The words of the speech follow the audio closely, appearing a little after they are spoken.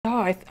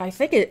I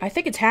think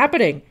it's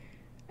happening.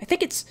 I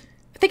think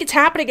it's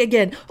happening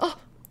again.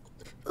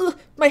 Oh,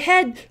 my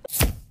head.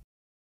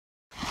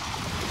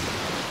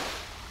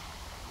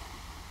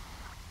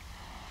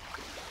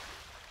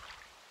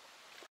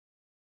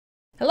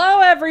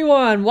 Hello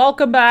everyone,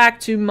 welcome back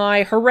to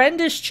my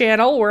horrendous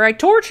channel where I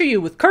torture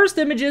you with cursed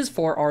images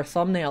for our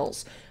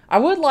thumbnails. I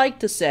would like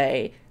to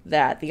say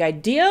that the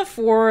idea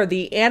for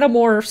the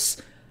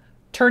Animorphs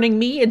turning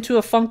me into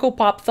a Funko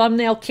Pop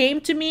thumbnail came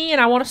to me,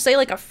 and I want to say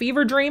like a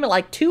fever dream at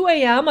like 2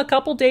 a.m. a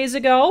couple days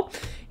ago,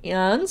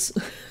 and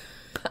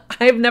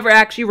I've never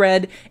actually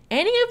read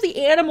any of the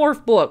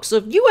Animorph books. So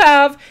if you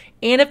have,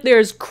 and if they're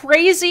as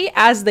crazy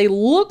as they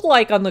look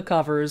like on the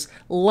covers,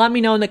 let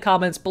me know in the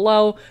comments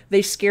below.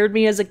 They scared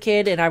me as a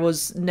kid, and I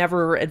was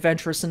never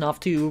adventurous enough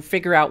to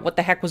figure out what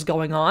the heck was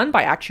going on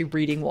by actually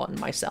reading one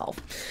myself.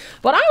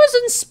 But I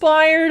was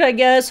inspired, I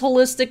guess,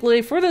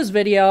 holistically for this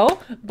video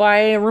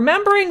by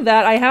remembering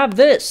that I have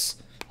this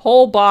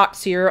whole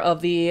box here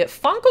of the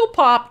Funko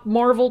Pop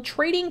Marvel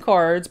trading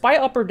cards by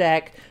Upper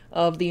Deck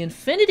of the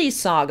Infinity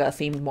Saga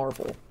themed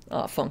Marvel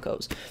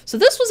Funkos. So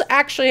this was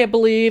actually, I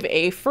believe,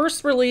 a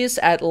first release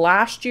at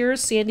last year's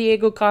San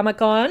Diego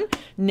Comic-Con.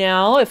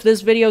 Now, if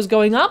this video is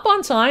going up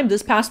on time,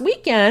 this past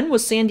weekend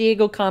was San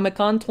Diego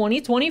Comic-Con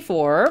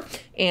 2024,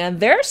 and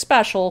their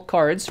special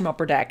cards from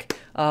Upper Deck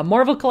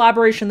Marvel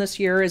collaboration this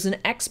year is an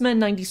X-Men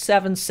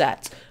 97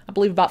 set. I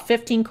believe about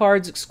 15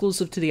 cards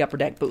exclusive to the Upper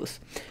Deck booth.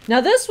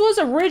 Now, this was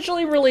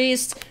originally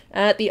released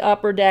at the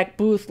Upper Deck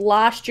booth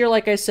last year,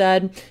 like I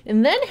said,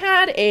 and then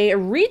had a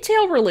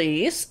retail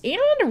release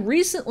and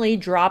recently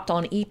dropped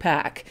on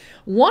ePack.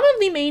 One of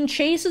the main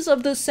chases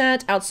of this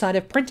set, outside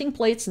of printing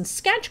plates and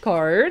sketch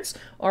cards,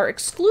 are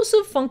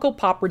exclusive Funko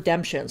Pop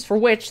redemptions, for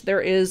which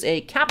there is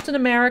a Captain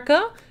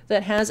America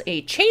that has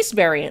a chase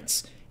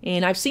variant.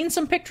 And I've seen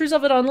some pictures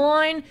of it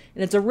online,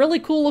 and it's a really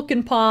cool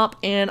looking pop,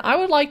 and I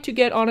would like to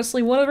get,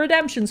 honestly, one of the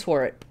redemptions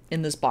for it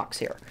in this box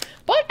here.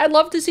 But I'd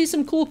love to see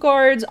some cool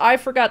cards. I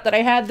forgot that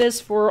I had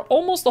this for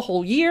almost a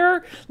whole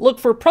year. Look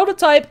for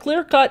prototype,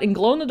 clear cut, and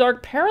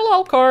glow-in-the-dark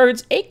parallel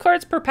cards, 8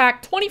 cards per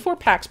pack, 24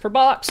 packs per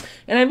box.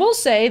 And I will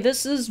say,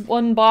 this is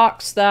one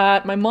box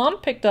that my mom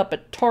picked up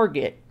at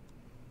Target.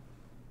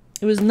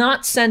 It was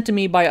not sent to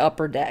me by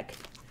Upper Deck,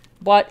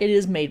 but it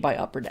is made by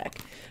Upper Deck.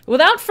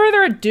 Without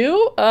further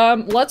ado,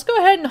 let's go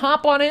ahead and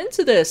hop on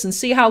into this and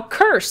see how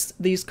cursed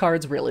these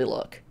cards really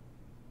look.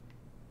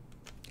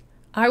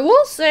 I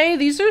will say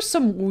these are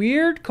some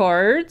weird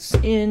cards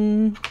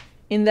in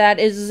that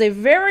it is a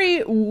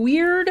very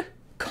weird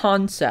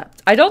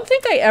concept. I don't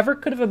think I ever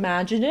could have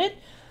imagined it.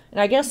 And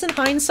I guess in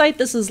hindsight,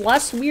 this is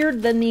less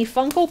weird than the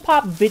Funko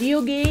Pop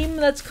video game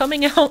that's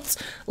coming out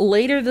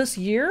later this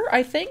year,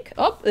 I think.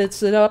 Oh,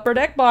 it's an Upper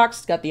Deck box.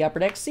 It's got the Upper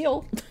Deck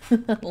seal.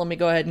 Let me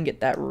go ahead and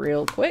get that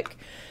real quick.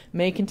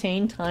 May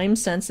contain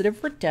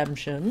time-sensitive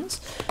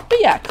redemptions.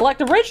 But yeah,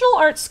 collect original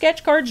art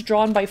sketch cards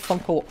drawn by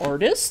Funko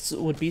artists.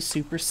 It would be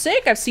super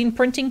sick. I've seen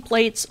printing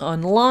plates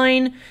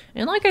online.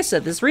 And like I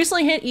said, this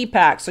recently hit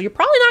ePack, so you're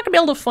probably not going to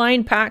be able to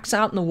find packs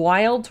out in the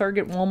wild.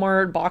 Target,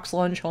 Walmart, Box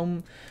Lunch,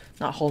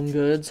 not Home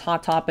Goods,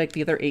 Hot Topic,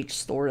 the other H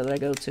store that I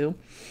go to.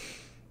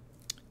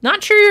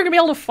 Not sure you're going to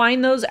be able to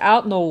find those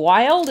out in the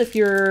wild if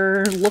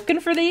you're looking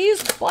for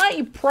these, but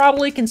you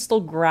probably can still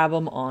grab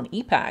them on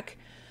ePack.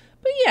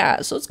 But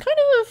yeah, so it's kind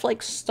of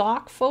like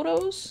stock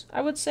photos,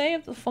 I would say,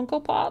 of the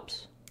Funko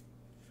Pops.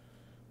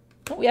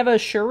 Oh, we have a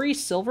Shuri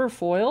silver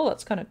foil.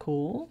 That's kind of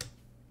cool.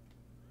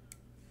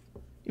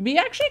 It'd be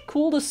actually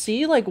cool to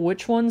see like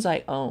which ones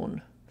I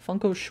own.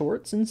 Funko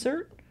Shorts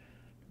insert.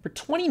 For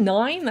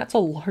 29, that's a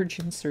large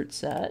insert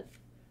set.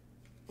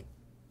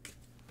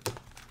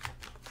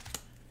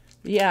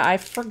 Yeah, I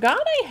forgot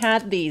I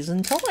had these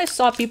until I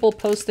saw people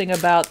posting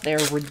about their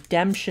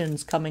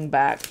redemptions coming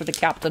back for the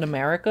Captain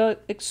America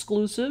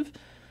exclusive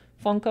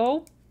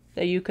Funko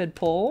that you could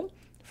pull.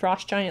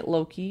 Frost Giant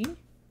Loki.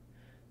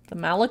 The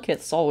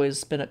Malekith's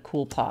always been a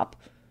cool pop.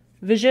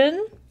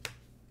 Vision.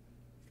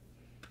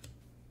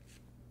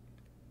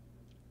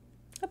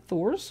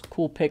 Thor's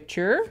cool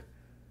picture.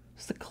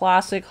 It's the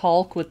classic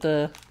Hulk with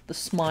the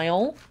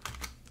smile.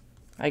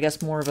 I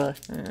guess more of a...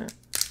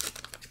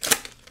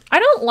 I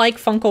don't like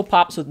Funko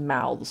Pops with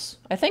mouths.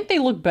 I think they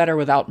look better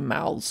without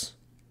mouths.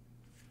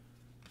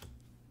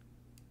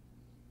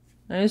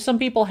 I know some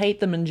people hate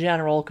them in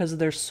general because of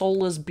their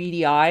soulless,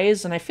 beady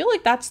eyes, and I feel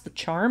like that's the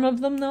charm of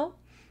them, though.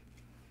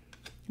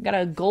 Got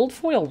a gold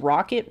foil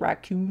rocket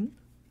raccoon.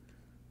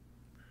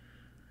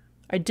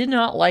 I did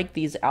not like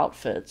these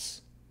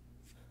outfits.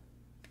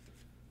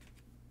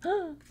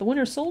 The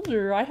Winter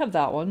Soldier, I have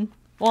that one.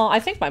 Well,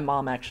 I think my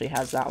mom actually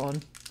has that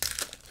one.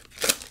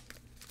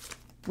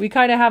 We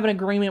kind of have an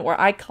agreement where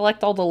I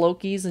collect all the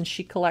Lokis and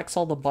she collects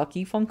all the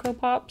Bucky Funko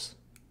Pops.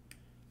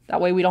 That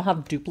way we don't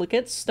have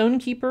duplicates.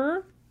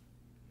 Stonekeeper.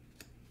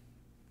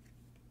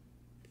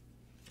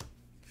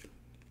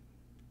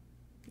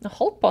 The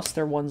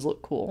Hulkbuster ones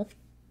look cool.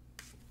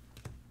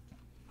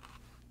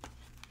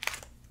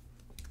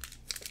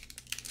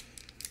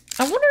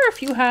 I wonder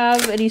if you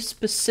have any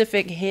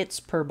specific hits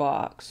per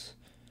box.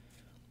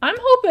 I'm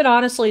hoping,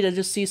 honestly, to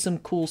just see some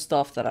cool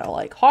stuff that I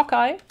like.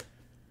 Hawkeye.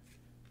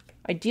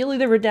 Ideally,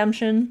 the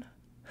Redemption.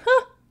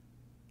 Huh.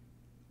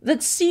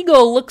 That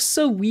seagull looks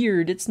so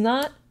weird. It's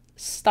not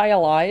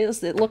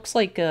stylized. It looks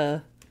like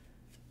a...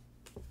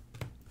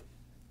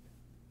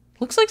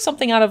 Looks like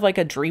something out of like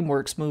a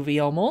DreamWorks movie,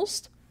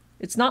 almost.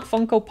 It's not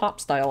Funko Pop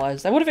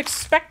stylized. I would have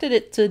expected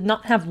it to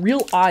not have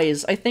real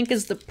eyes, I think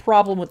is the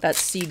problem with that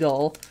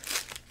seagull.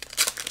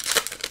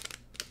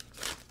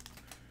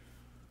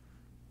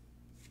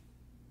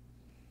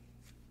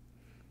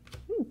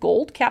 Ooh,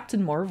 gold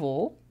Captain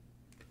Marvel.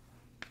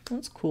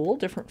 That's cool.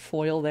 Different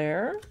foil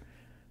there.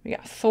 We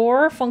got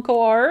Thor,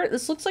 Funko art.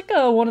 This looks like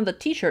one of the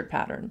t-shirt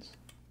patterns.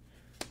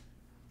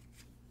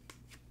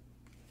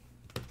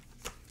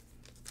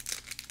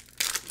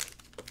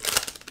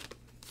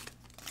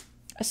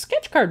 A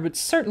sketch card would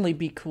certainly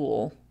be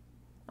cool.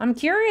 I'm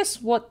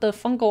curious what the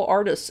Funko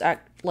artist's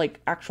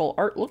actual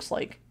art looks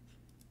like.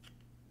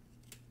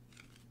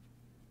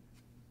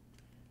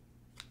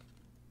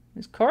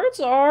 These cards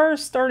are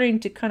starting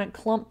to kind of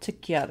clump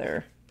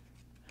together.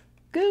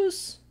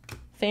 Goose.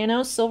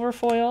 Thanos, silver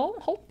foil.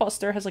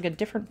 Hulkbuster has like a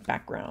different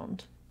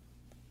background.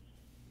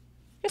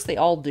 I guess they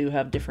all do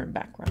have different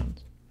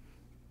backgrounds.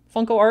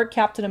 Funko art,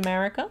 Captain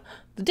America.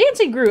 The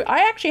Dancing Groot.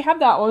 I actually have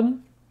that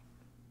one.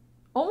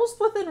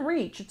 Almost within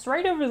reach. It's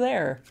right over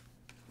there.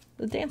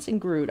 The Dancing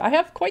Groot. I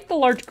have quite the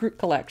large Groot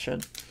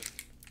collection.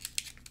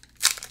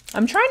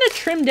 I'm trying to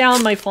trim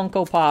down my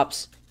Funko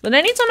Pops. But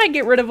anytime I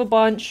get rid of a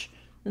bunch,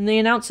 and they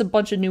announce a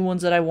bunch of new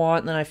ones that I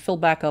want, and then I fill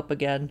back up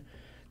again.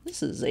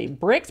 This is a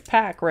bricked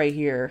pack right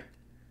here.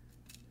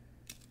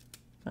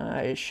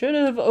 I should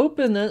have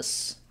opened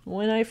this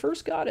when I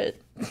first got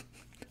it.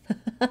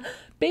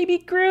 Baby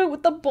Groot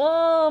with the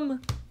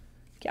bomb!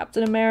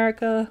 Captain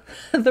America.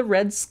 The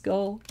Red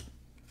Skull.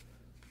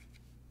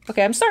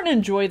 Okay, I'm starting to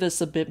enjoy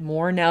this a bit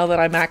more now that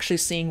I'm actually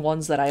seeing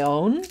ones that I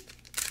own.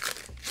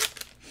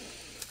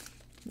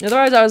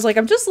 Otherwise, I was like,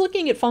 I'm just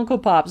looking at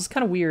Funko Pops. It's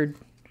kind of weird.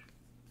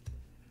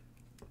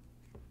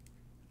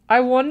 I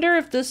wonder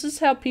if this is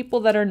how people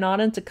that are not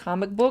into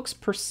comic books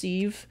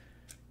perceive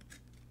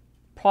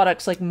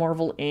products like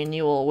Marvel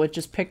Annual, with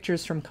just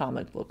pictures from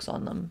comic books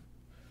on them.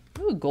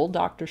 Ooh, Gold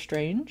Doctor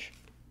Strange.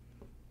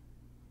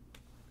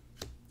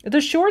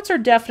 The shorts are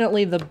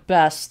definitely the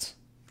best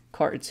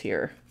cards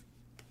here.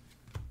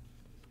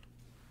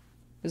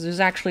 Because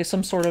there's actually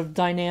some sort of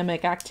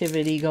dynamic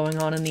activity going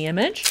on in the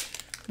image.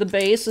 The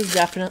base is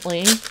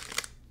definitely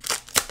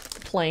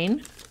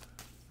plain.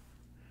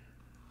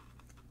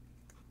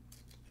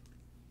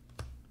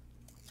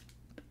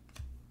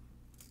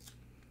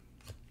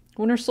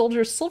 Winter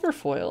Soldier silver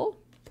foil.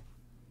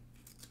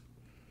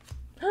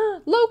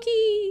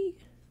 Loki!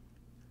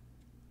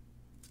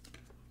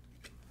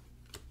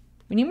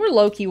 We need more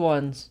Loki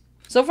ones.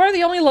 So far,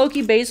 the only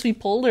Loki base we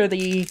pulled are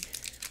the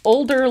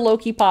older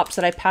Loki Pops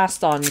that I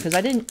passed on, because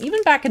I didn't,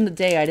 even back in the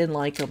day, I didn't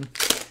like them.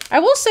 I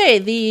will say,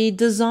 the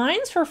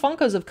designs for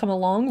Funkos have come a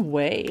long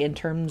way in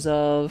terms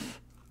of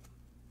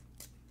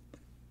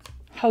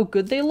how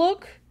good they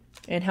look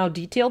and how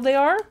detailed they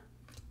are.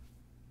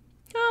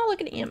 Oh,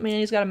 look at Ant-Man,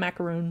 he's got a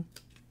macaroon.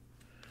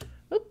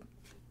 Oop.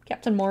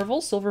 Captain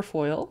Marvel, silver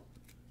foil.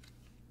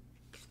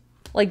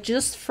 Like,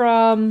 just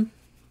from...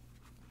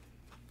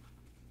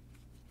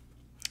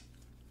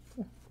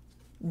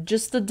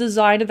 just the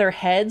design of their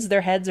heads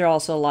are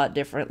also a lot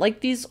different.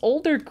 Like, these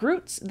older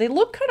Groots, they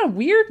look kind of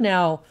weird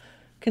now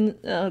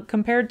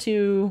compared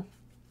to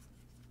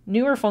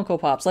newer Funko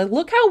Pops. Like,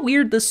 look how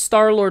weird the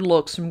Star-Lord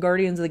looks from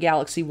Guardians of the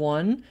Galaxy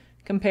 1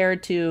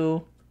 compared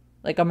to,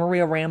 like, a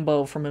Maria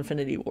Rambeau from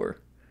Infinity War.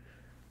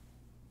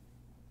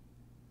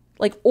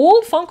 Like,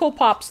 old Funko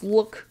Pops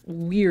look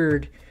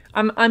weird.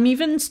 I'm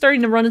even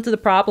starting to run into the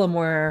problem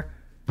where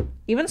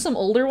even some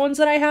older ones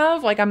that I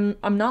have, like, I'm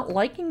not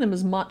liking them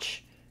as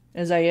much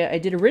as I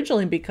did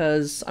originally,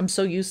 because I'm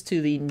so used to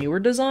the newer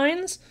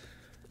designs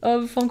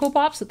of Funko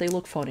Pops that they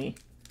look funny.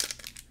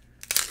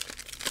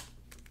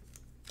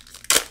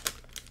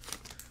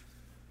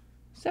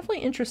 It's definitely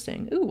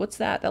interesting. Ooh, what's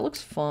that? That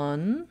looks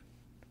fun.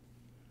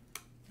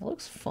 That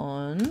looks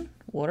fun.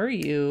 What are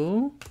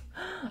you?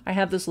 I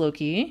have this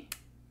Loki.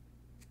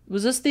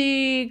 Was this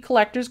the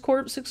Collector's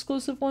Corpse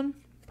exclusive one?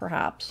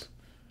 Perhaps.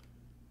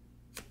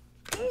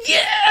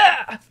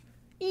 Yeah!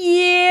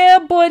 Yeah,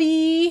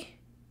 buddy!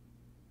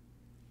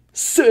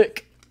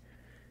 Sick!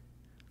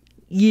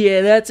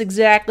 Yeah, that's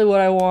exactly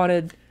what I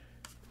wanted.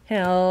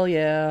 Hell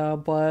yeah,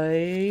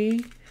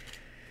 buddy.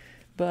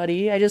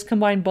 Buddy. I just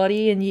combined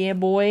buddy and yeah,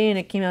 boy, and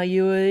it came out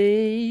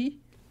UA.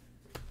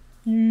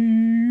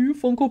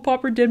 Funko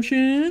Pop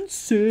Redemption.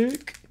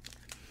 Sick.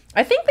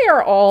 I think they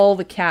are all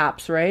the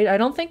caps, right? I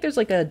don't think there's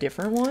like a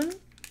different one.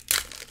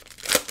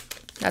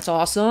 That's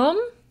awesome.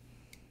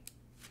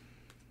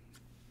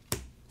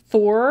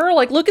 Thor.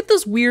 Like, look at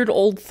this weird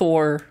old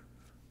Thor.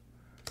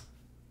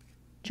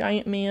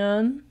 Giant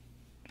Man.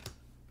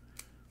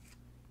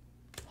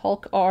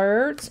 Hulk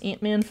art.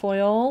 Ant-Man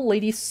foil.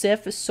 Lady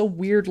Sif is so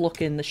weird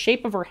looking. The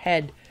shape of her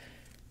head.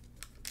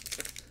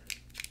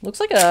 Looks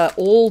like a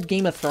old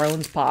Game of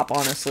Thrones pop,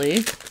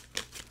 honestly.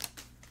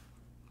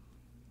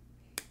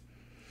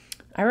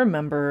 I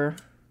remember.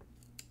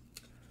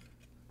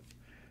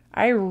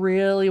 I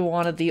really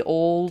wanted the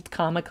old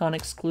Comic-Con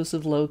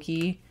exclusive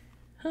Loki.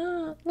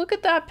 Look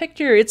at that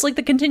picture. It's like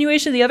the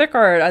continuation of the other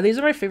card. These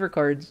are my favorite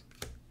cards.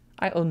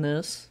 I own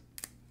this.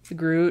 The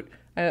Groot.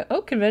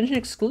 Oh, convention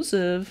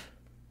exclusive.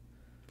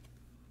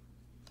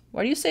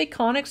 Why do you say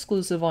con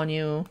exclusive on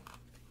you?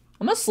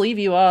 I'm gonna sleeve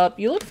you up.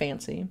 You look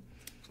fancy.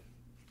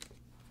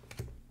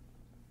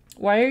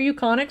 Why are you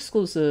con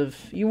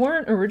exclusive? You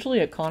weren't originally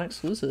a con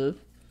exclusive.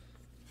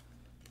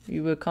 Are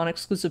you a con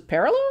exclusive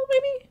parallel,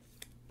 maybe?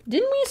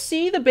 Didn't we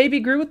see the baby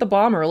Groot with the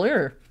bomb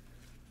earlier?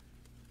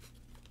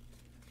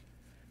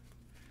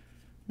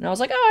 And I was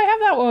like, oh, I have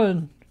that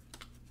one.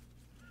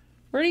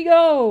 Where'd he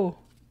go?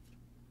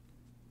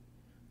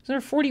 Is there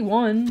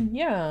 41?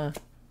 Yeah.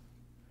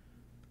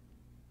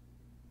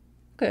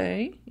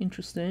 Okay,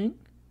 interesting.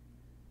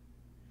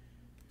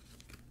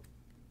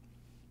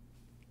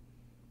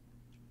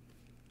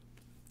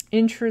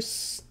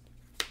 Interesting.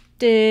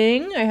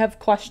 I have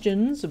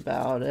questions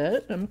about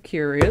it. I'm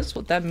curious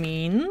what that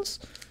means.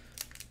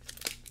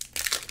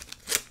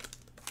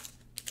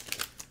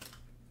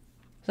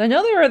 So I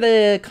know there are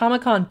the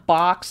Comic-Con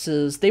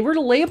boxes. They were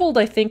labeled,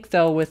 I think,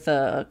 though, with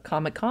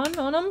Comic-Con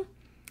on them.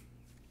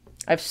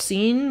 I've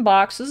seen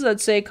boxes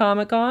that say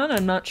Comic-Con.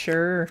 I'm not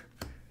sure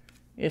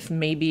if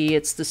maybe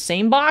it's the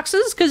same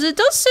boxes, because it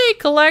does say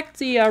collect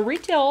the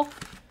retail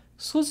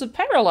exclusive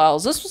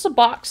parallels. This was a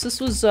box. This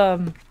was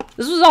a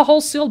whole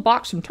sealed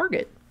box from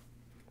Target.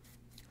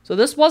 So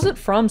this wasn't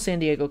from San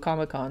Diego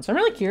Comic-Con. So I'm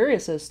really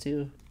curious as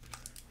to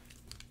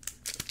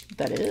what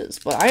that is.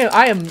 But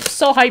I am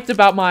so hyped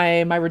about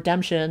my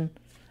redemption.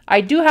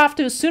 I do have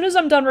to, as soon as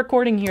I'm done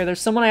recording here,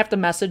 there's someone I have to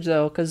message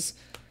though, because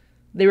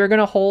they were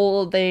gonna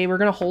hold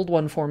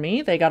one for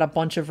me. They got a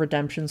bunch of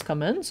redemptions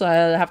come in, so I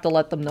have to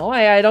let them know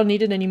I don't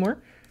need it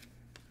anymore.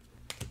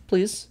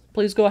 Please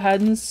go ahead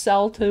and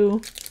sell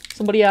to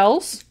somebody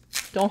else.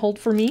 Don't hold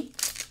for me.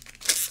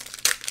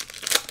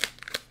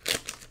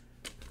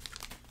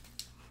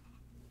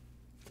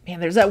 Man,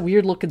 there's that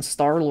weird looking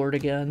Star-Lord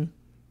again.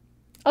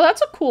 Oh,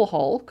 that's a cool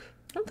Hulk.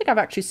 I don't think I've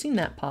actually seen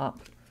that pop.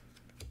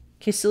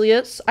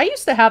 Caecilius. I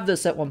used to have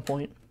this at one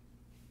point.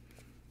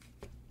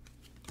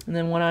 And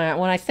then when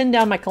I thinned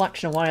down my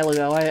collection a while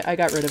ago, I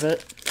got rid of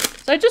it.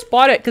 So I just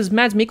bought it because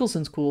Mads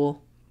Mikkelsen's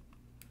cool.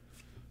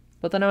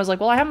 But then I was like,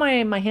 well, I have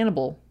my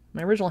Hannibal.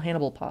 My original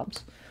Hannibal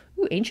pops.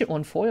 Ooh, Ancient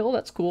One foil.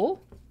 That's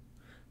cool.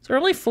 It's our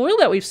only foil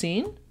that we've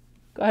seen.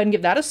 Go ahead and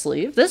give that a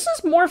sleeve. This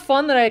is more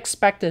fun than I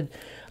expected.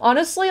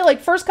 Honestly,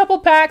 like, first couple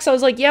packs, I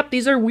was like, yep,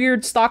 these are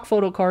weird stock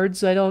photo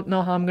cards. I don't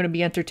know how I'm going to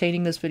be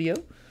entertaining this video.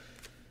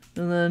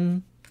 And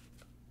then,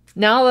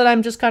 now that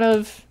I'm just kind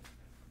of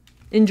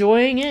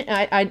enjoying it,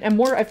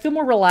 I feel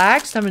more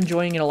relaxed. I'm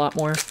enjoying it a lot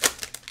more.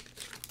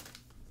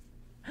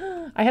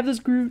 I have this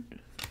Groot.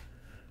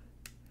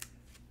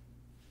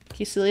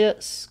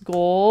 Caecilius,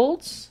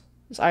 golds.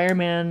 This Iron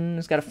Man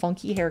has got a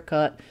funky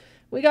haircut.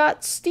 We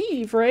got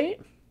Steve, right?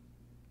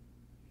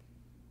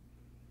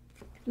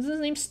 Is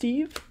his name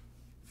Steve?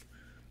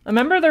 I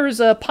remember there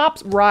was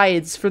Pop's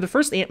rides for the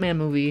first Ant-Man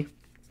movie.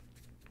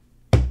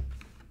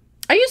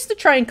 I used to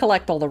try and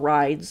collect all the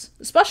rides,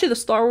 especially the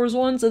Star Wars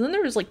ones, and then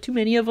there was like too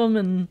many of them,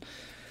 and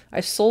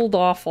I sold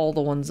off all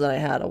the ones that I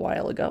had a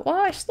while ago. Well,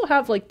 I still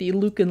have like the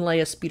Luke and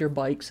Leia speeder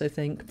bikes, I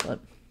think, but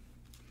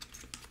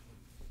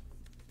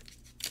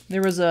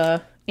there was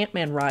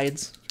Ant-Man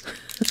rides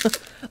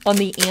on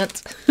the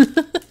Ant.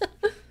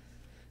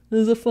 This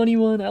is a funny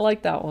one. I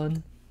like that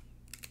one.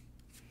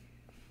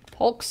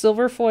 Hulk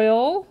silver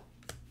foil.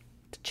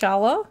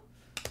 T'Challa.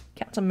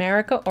 Captain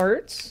America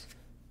arts.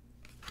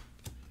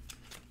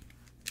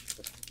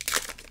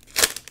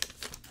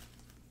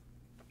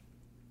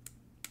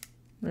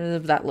 Rid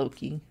of that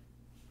Loki.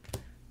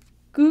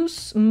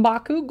 Goose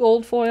M'Baku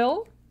gold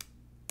foil.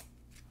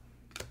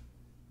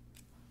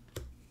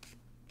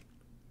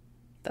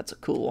 That's a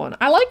cool one.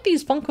 I like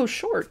these Funko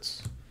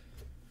shorts.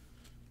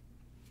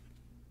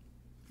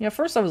 Yeah, at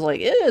first I was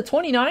like,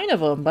 29 of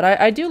them, but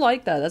I do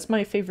like that. That's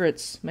my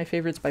favorites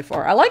by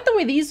far. I like the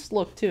way these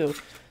look too.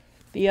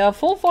 The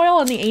full foil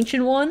and the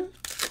ancient one,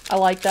 I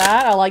like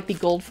that. I like the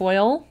gold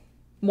foil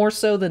more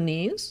so than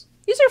these.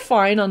 These are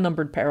fine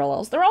unnumbered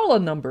parallels. They're all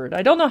unnumbered.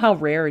 I don't know how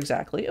rare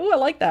exactly. Oh, I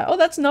like that. Oh,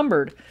 that's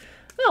numbered.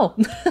 Oh,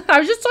 I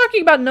was just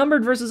talking about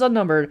numbered versus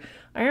unnumbered.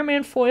 Iron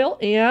Man foil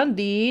and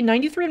the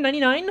 93 of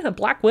 99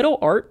 Black Widow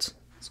art.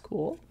 That's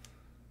cool.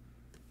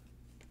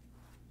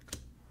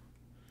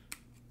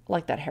 I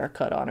like that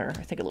haircut on her.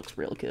 I think it looks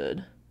real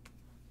good.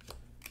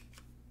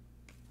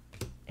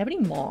 Ebony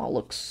Maw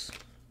looks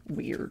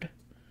weird.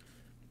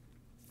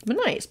 But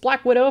nice.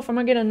 Black Widow, if I'm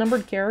going to get a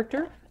numbered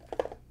character.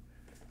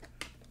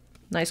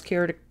 Nice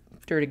character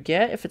to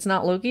get. If it's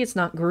not Loki, it's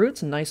not Groot.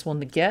 It's a nice one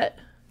to get.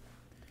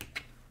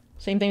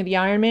 Same thing with the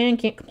Iron Man.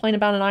 Can't complain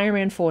about an Iron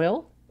Man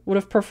foil. Would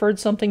have preferred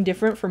something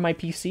different for my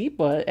PC,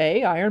 but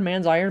hey, Iron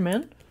Man's Iron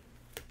Man.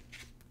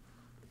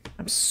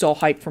 I'm so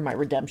hyped for my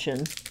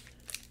redemption.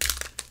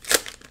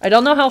 I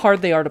don't know how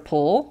hard they are to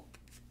pull.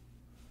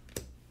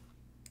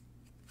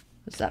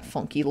 Is that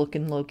funky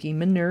looking Loki?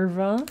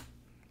 Minerva.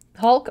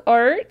 Hulk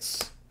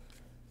arts.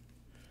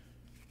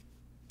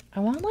 I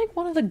want like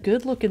one of the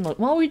good looking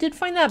well, we did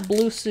find that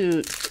blue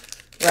suit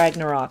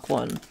Ragnarok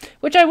one.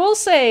 Which I will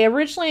say,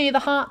 originally the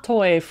hot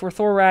toy for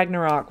Thor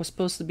Ragnarok was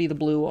supposed to be the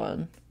blue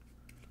one.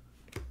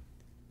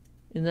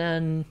 And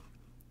then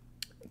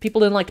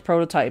people didn't like the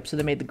prototype, so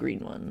they made the green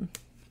one.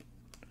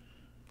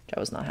 Which I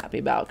was not happy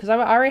about, because I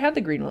already had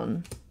the green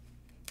one.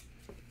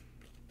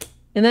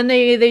 And then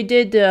they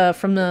did,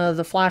 from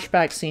the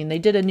flashback scene, they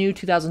did a new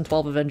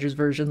 2012 Avengers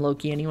version,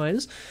 Loki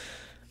anyways.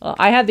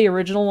 I had the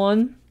original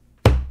one.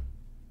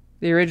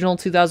 The original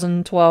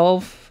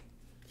 2012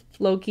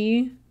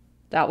 Loki.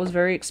 That was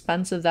very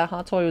expensive. That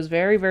hot toy was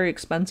very, very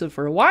expensive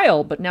for a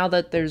while. But now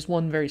that there's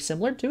one very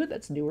similar to it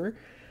that's newer,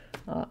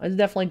 it's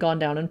definitely gone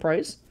down in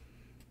price.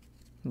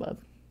 But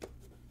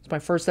it's my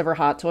first ever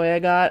hot toy I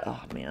got.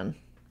 Oh, man.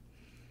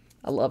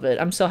 I love it.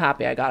 I'm so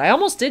happy I got it. I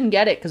almost didn't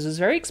get it because it was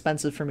very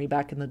expensive for me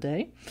back in the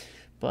day.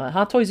 But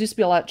hot toys used to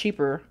be a lot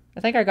cheaper.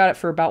 I think I got it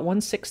for about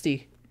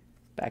 $160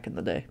 back in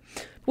the day.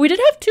 We did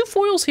have two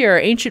foils here,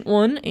 Ancient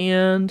One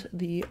and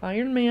the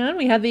Iron Man.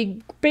 We had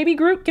the Baby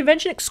Groot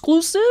convention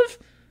exclusive.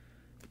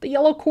 The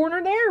yellow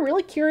corner there.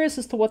 Really curious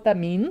as to what that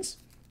means.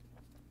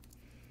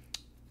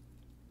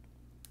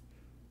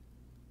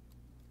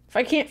 If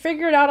I can't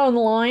figure it out on the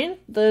line,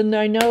 then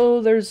I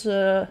know there's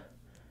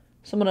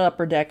someone on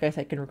Upper Deck I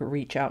think can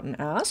reach out and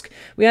ask.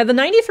 We have the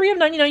 93 of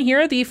 99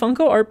 here, the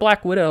Funko Art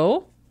Black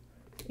Widow.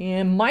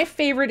 And my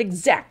favorite,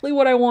 exactly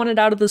what I wanted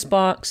out of this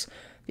box,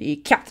 the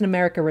Captain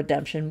America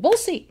Redemption. We'll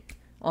see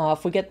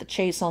if we get the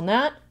chase on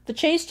that. The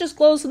chase just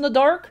glows in the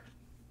dark.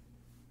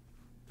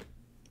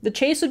 The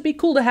chase would be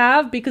cool to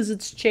have because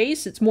it's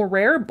chase. It's more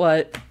rare,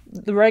 but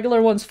the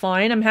regular one's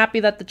fine. I'm happy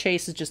that the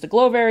chase is just a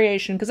glow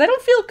variation because I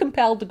don't feel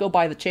compelled to go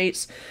buy the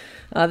chase.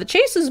 The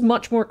chase is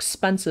much more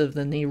expensive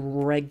than the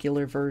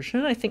regular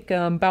version. I think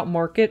about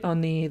market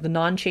on the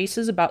non-chase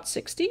is about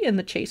 $60 and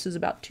the chase is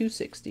about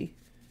 $260.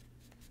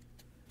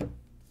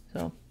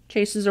 So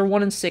chases are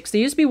 1 in 6. They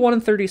used to be 1 in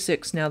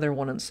 36. Now they're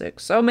 1 in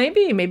 6. So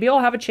maybe I'll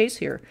have a chase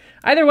here.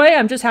 Either way,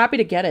 I'm just happy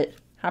to get it.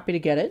 Happy to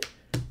get it.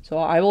 So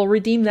I will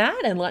redeem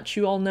that and let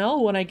you all know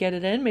when I get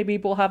it in. Maybe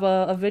we'll have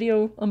a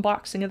video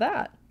unboxing of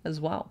that as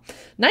well.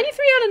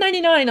 93 out of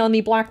 99 on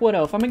the Black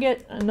Widow. If I'm going to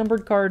get a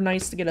numbered card,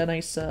 nice to get a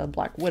nice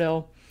Black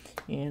Widow.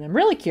 And I'm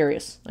really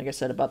curious, like I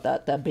said, about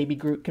that Baby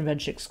Groot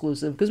convention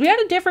exclusive. Because we had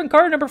a different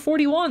card, number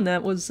 41,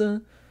 that was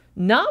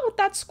not with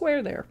that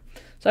square there.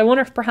 So I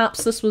wonder if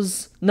perhaps this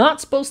was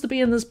not supposed to be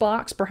in this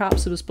box.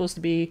 Perhaps it was supposed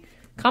to be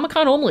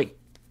Comic-Con only,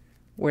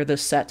 where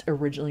this set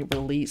originally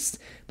released.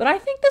 But I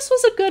think this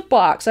was a good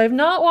box. I have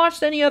not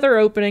watched any other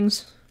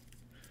openings.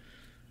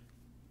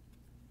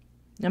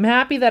 I'm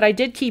happy that I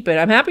did keep it.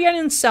 I'm happy I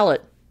didn't sell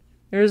it.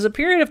 There was a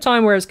period of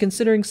time where I was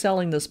considering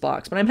selling this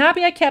box, but I'm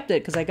happy I kept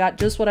it because I got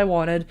just what I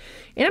wanted.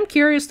 And I'm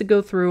curious to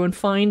go through and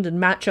find and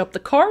match up the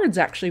cards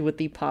actually with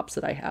the pops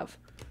that I have.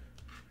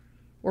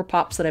 Or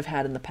pops that I've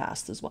had in the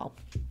past as well.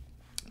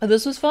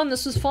 This was fun.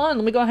 This was fun.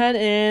 Let me go ahead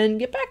and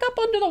get back up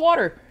under the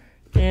water.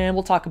 And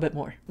we'll talk a bit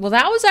more. Well,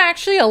 that was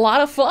actually a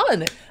lot of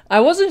fun. I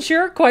wasn't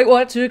sure quite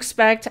what to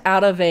expect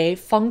out of a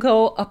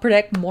Funko Upper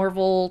Deck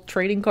Marvel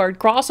trading card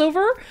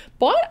crossover,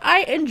 but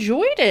I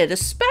enjoyed it,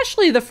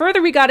 especially the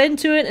further we got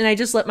into it, and I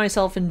just let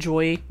myself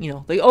enjoy,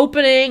 the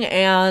opening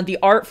and the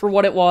art for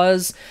what it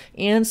was,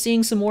 and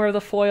seeing some more of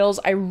the foils.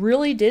 I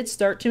really did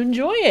start to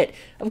enjoy it.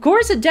 Of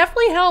course, it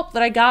definitely helped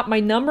that I got my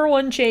number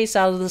one chase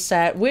out of the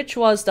set, which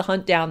was to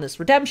hunt down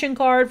this redemption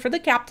card for the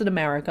Captain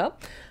America.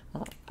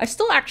 I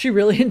still actually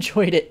really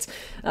enjoyed it.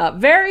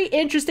 Very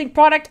interesting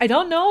product. I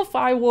don't know if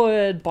I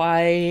would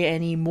buy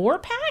any more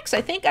packs.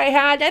 I think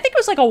it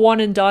was like a one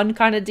and done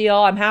kind of deal.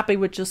 I'm happy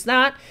with just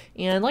that.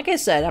 And like I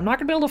said, I'm not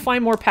going to be able to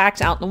find more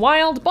packs out in the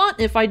wild, but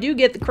if I do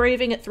get the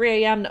craving at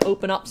 3 a.m. to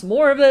open up some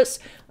more of this,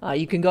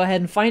 you can go ahead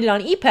and find it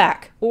on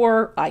ePack,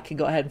 or I can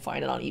go ahead and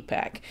find it on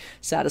ePack.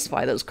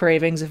 Satisfy those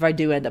cravings if I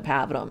do end up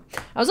having them.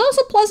 I was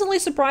also pleasantly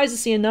surprised to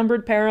see a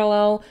numbered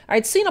parallel.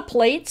 I'd seen a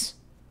plate.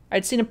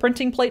 I'd seen a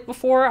printing plate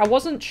before. I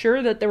wasn't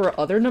sure that there were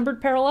other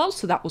numbered parallels,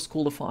 so that was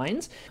cool to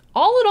find.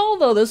 All in all,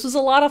 though, this was a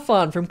lot of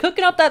fun. From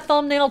cooking up that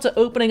thumbnail to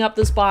opening up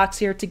this box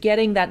here to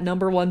getting that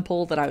number one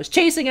pull that I was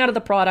chasing out of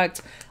the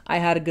product, I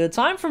had a good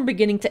time from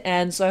beginning to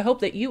end, so I hope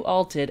that you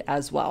all did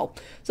as well.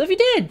 So if you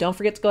did, don't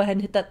forget to go ahead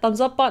and hit that thumbs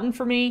up button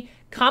for me.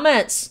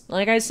 Comments,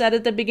 like I said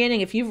at the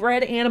beginning, if you've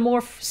read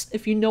Animorphs,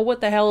 if you know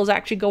what the hell is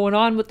actually going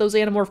on with those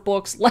Animorph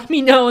books, let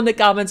me know in the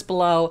comments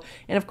below.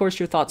 And of course,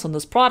 your thoughts on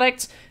this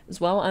product,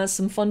 as well as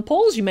some fun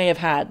polls you may have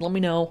had. Let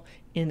me know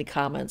in the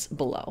comments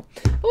below.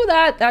 But with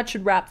that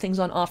should wrap things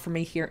off for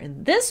me here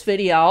in this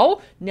video.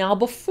 Now,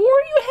 before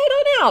you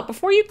head on out,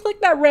 before you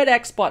click that red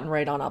X button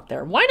right on up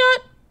there, why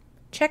not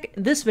check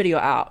this video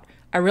out?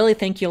 I really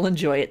think you'll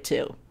enjoy it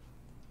too.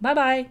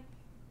 Bye-bye.